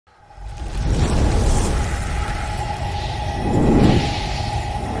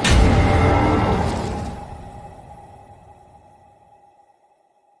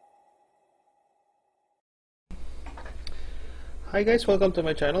Hi guys, welcome to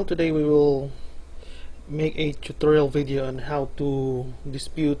my channel. Today we will make a tutorial video on how to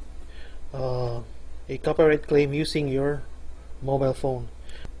dispute a copyright claim using your mobile phone.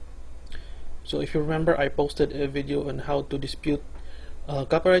 So if you remember, I posted a video on how to dispute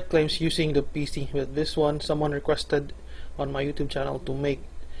copyright claims using the PC, but this one someone requested on my YouTube channel to make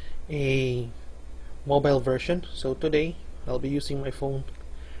a mobile version. So today I'll be using my phone.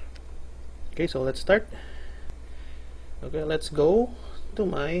 Okay, so let's start. Okay, let's go to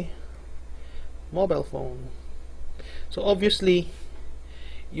my mobile phone. So obviously,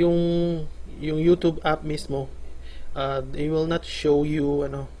 yung YouTube app mismo, they will not show you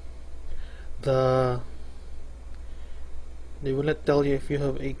they will not tell you if you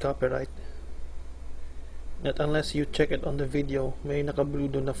have a copyright. Not unless you check it on the video. May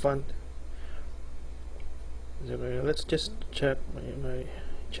naka-blue doon na font. So, let's just check my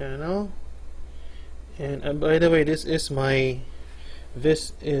channel. And by the way, this is my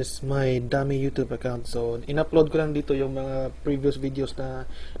dummy YouTube account. So in-upload ko lang dito yung mga previous videos na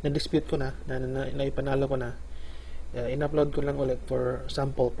na-dispute ko na ipanalo ko na. In-upload ko lang ulit for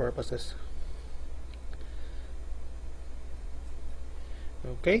sample purposes.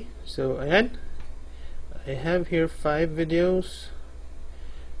 Okay, so ayan, I have here 5 videos.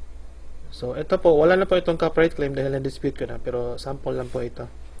 So ito po, wala na po itong copyright claim dahil na-dispute ko na, pero sample lang po ito.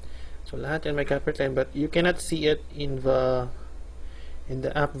 So lahat yan may copyright claim, but you cannot see it in the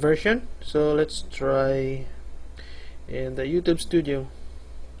app version. So let's try in the YouTube Studio.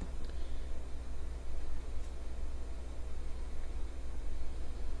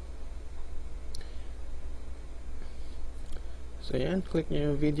 So yan, click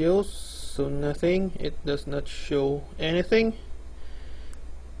new videos. So nothing, it does not show anything.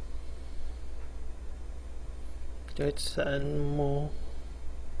 Kahit saan mo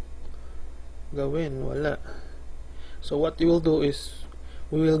gawin, wala. So what you will do is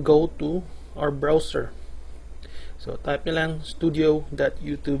we will go to our browser. So type nyo lang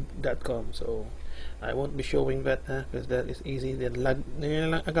studio.youtube.com. So I won't be showing that because that is easy. Then log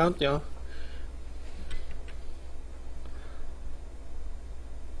nyo lang account nyo.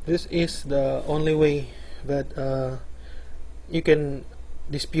 This is the only way that you can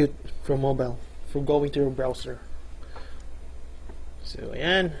dispute from mobile, from going to your browser. So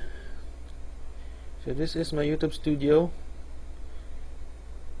ayan. So this is my YouTube Studio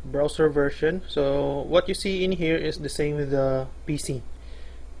browser version. So what you see in here is the same with the PC.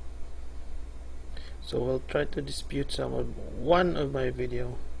 So we'll try to dispute one of my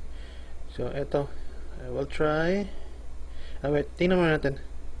video. So eto, I will try. Wait, tingnan mo natin.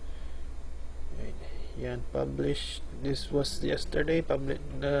 Wait, yan, publish. This was yesterday.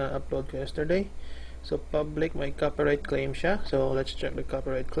 Upload ko yesterday. So public, may copyright claim siya. So let's check the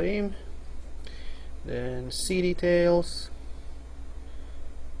copyright claim. Then see details.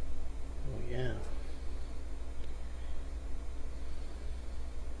 Oh yeah.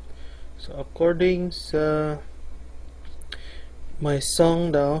 So according sa my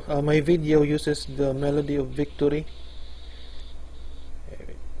song daw, my video uses the melody of Victory.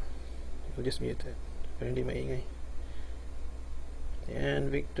 I'll just mute it para hindi maingay.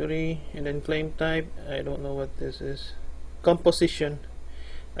 And Victory, and then claim type, I don't know what this is. Composition.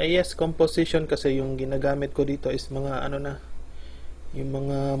 Yes, composition kasi yung ginagamit ko dito is mga yung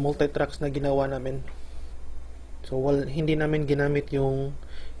mga multi-tracks na ginawa namin. So hindi namin ginamit yung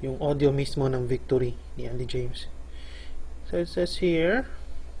audio mismo ng Victory ni Andy James. So it says here,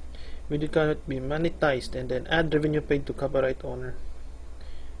 video cannot be monetized, and then add revenue paid to copyright owner.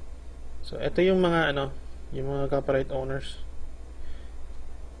 So ito yung mga yung mga copyright owners.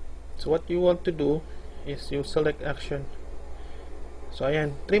 So what you want to do is you select action. So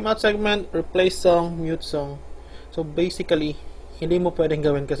ayan, trim out segment, replace song, mute song. So basically, hindi mo pwedeng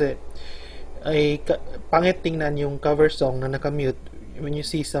gawin kasi ay pangit tingnan yung cover song na naka-mute when you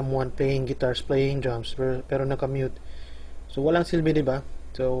see someone playing guitars, playing drums pero naka-mute. So walang silbi, di ba?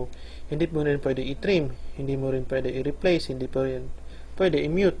 So hindi mo rin pwede i-trim, hindi mo rin pwede i-replace, hindi pa rin pwede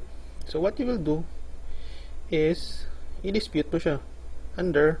i-mute. So what you will do is i-dispute mo siya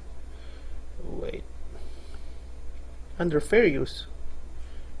under fair use.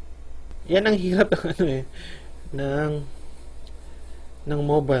 Yan ang hirap ng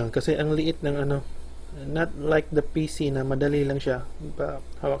mobile kasi ang liit ng not like the PC na madali lang siya,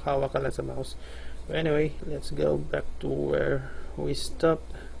 hawak-hawak ka lang sa mouse. But anyway, let's go back to where we stopped.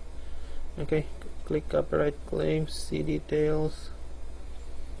 Okay, click copyright claims, see details,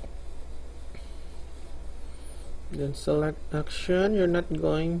 then select action. You're not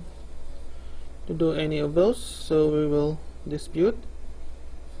going to do any of those, so we will dispute.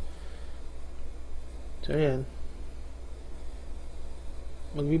 So ayan,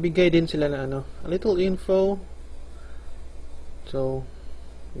 magbibigay din sila na ano, a little info. So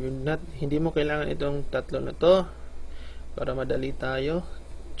hindi mo kailangan itong tatlo na to para madali tayo.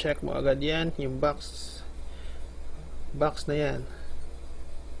 Check mo agad yan, yung box na yan,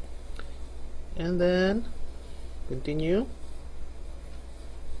 and then continue.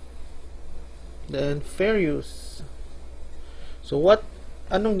 Then fair use. So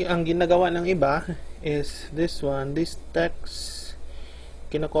ang ginagawa ng iba is this text,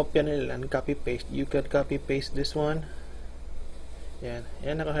 kinokopya nila and copy paste. You can copy paste this one. Yan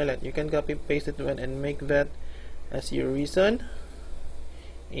naka-highlight. You can copy paste it one and make that as your reason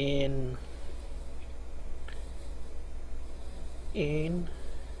in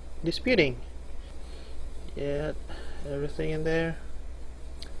disputing. Yeah, everything in there.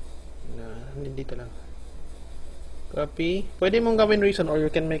 Dito lang. Copy. Pwede mong gawin reason or you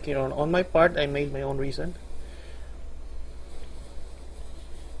can make your own. On my part, I made my own reason.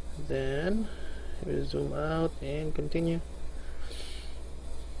 Then we zoom out and continue.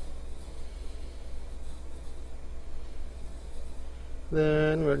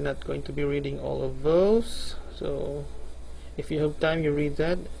 Then we're not going to be reading all of those. So if you have time, you read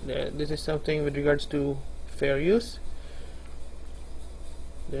that. This is something with regards to fair use.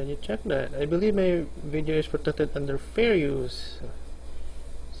 Then you check that. I believe my video is protected under fair use.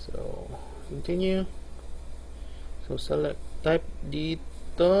 So continue. So select, type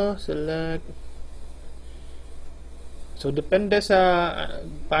dito, select. So depende sa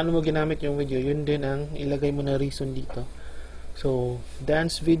paano mo ginamit yung video, yun din ang ilagay mo na reason dito. So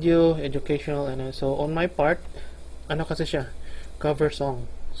dance video, educational, and so on my part, ano kasi siya, cover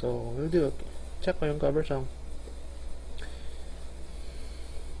song. So we'll do it. Check mo yung cover song.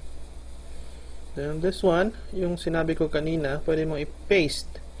 Then this one, yung sinabi ko kanina, pwede mo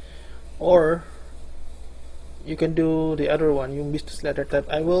i-paste, or you can do the other one, yung business letter type.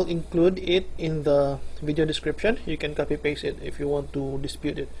 I will include it in the video description. You can copy paste it if you want to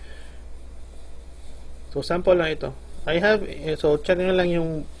dispute it. So sample lang ito. So check nyo lang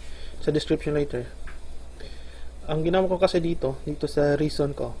yung sa description later. Ang ginawa ko kasi dito sa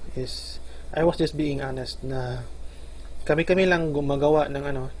reason ko is I was just being honest na kami lang gumagawa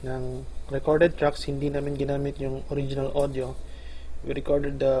ng recorded tracks, hindi namin ginamit yung original audio. We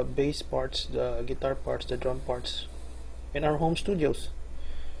recorded the bass parts, the guitar parts, the drum parts in our home studios.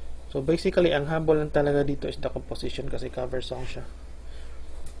 So basically, ang habol lang talaga dito is the composition kasi cover song siya.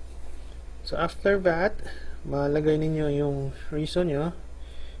 So after that, malagay ninyo yung reason nyo.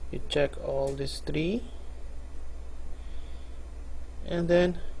 You check all these three. And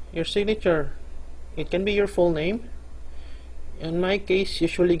then, your signature. It can be your full name. In my case,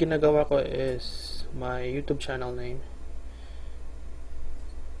 usually ginagawa ko is my YouTube channel name.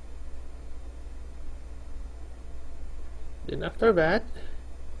 Then after that,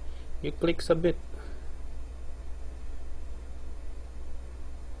 you click submit.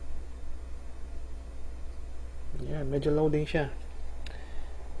 Yeah, medyo loading siya.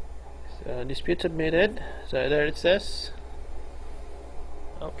 So, dispute submitted. So there it says.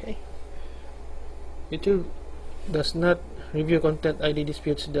 Okay. YouTube does not review content ID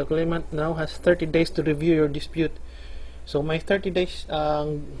disputes. The claimant now has 30 days to review your dispute. So may 30 days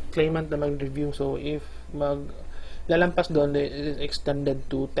ang claimant na mag-review. So if lalampas doon, it is extended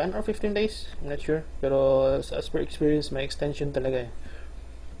to 10 or 15 days. I'm not sure. Pero as per experience, may extension talaga eh.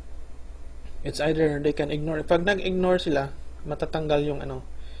 It's either they can ignore. Pag nag-ignore sila, matatanggal yung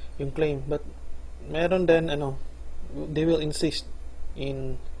yung claim. But meron din they will insist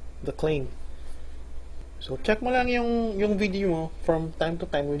in the claim. So check mo lang yung video mo from time to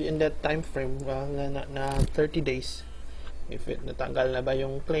time within that time frame na 30 days. If natanggal na ba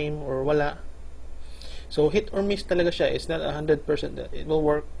yung claim or wala. So hit or miss talaga siya. It's not 100% that it will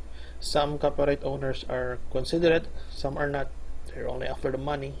work. Some copyright owners are considerate, some are not. They're only after the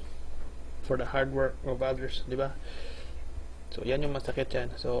money for the hard work of others, di ba? So yan yung masakit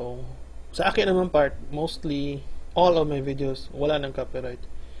yan. So sa akin naman part, mostly all of my videos wala ng copyright.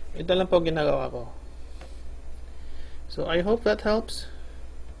 Ito lang po ginagawa ko. So I hope that helps.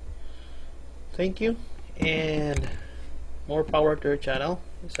 Thank you, and more power to your channel.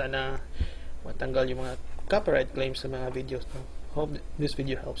 Sana matanggal yung mga copyright claims sa mga videos. Hope this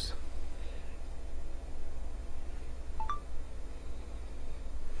video helps.